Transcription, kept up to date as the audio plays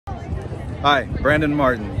Hi, Brandon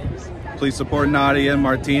Martin. Please support Nadia and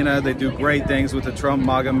Martina. They do great things with the Trump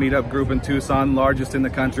MAGA meetup group in Tucson, largest in the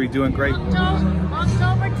country, doing great.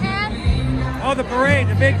 October 10th? Oh, the parade,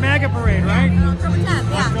 the big MAGA parade, right? October 10th,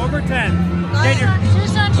 yeah. October 10th.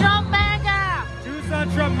 TucsonTrumpMAGA!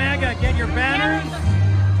 TucsonTrumpMAGA. Get your banners,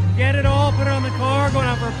 get it all, put it on the car, going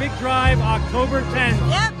out for a big drive, October 10th.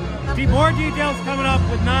 Yep. See more details coming up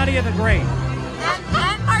with Nadia the Great. And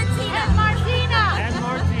Martina. And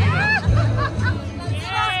Martina.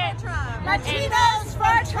 Latinos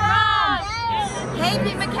for Trump! Hey,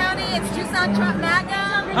 Pima County, it's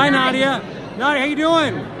TucsonTrumpMAGA. Hi, Nadia. Nadia, how you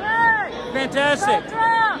doing? Good. Fantastic. Go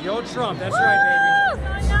Trump. Yo, Trump. That's right, baby.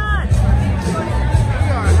 Why not? We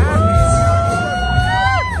are happy.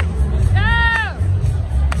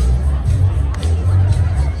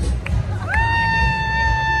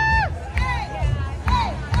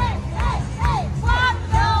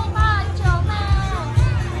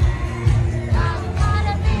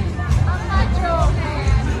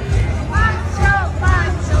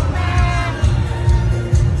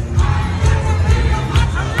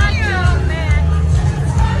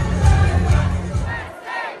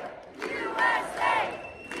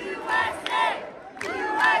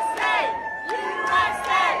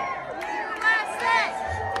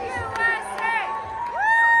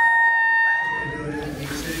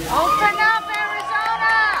 Open up,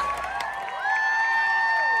 Arizona!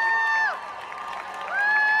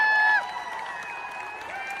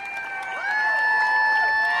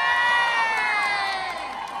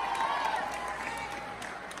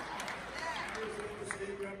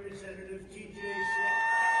 State Representative TJ.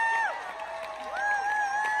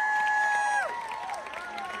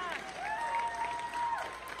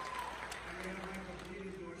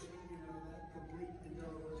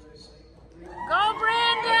 Go,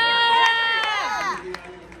 Brandon!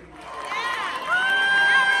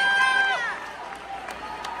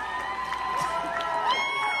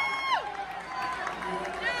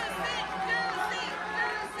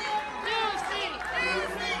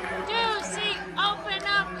 Open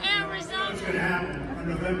up Arizona. What's going to happen on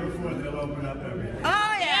November 4th? They'll open up everything.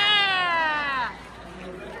 Oh, yeah!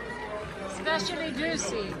 Especially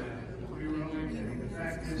Ducey. The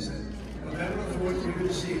fact is that November 4th, you're going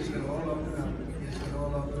to see it's going to all open up. It's going to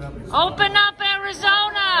all open up. Open up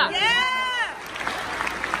Arizona! Yeah!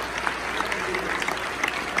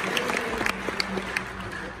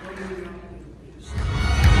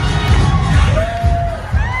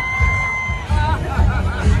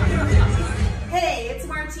 Hey, it's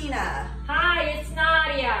Martina, Hi, it's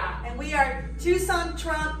Nadia. and we are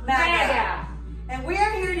TucsonTrumpMAGA. MAGA. And we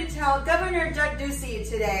are here to tell Governor Doug Ducey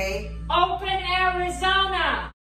today Open Arizona!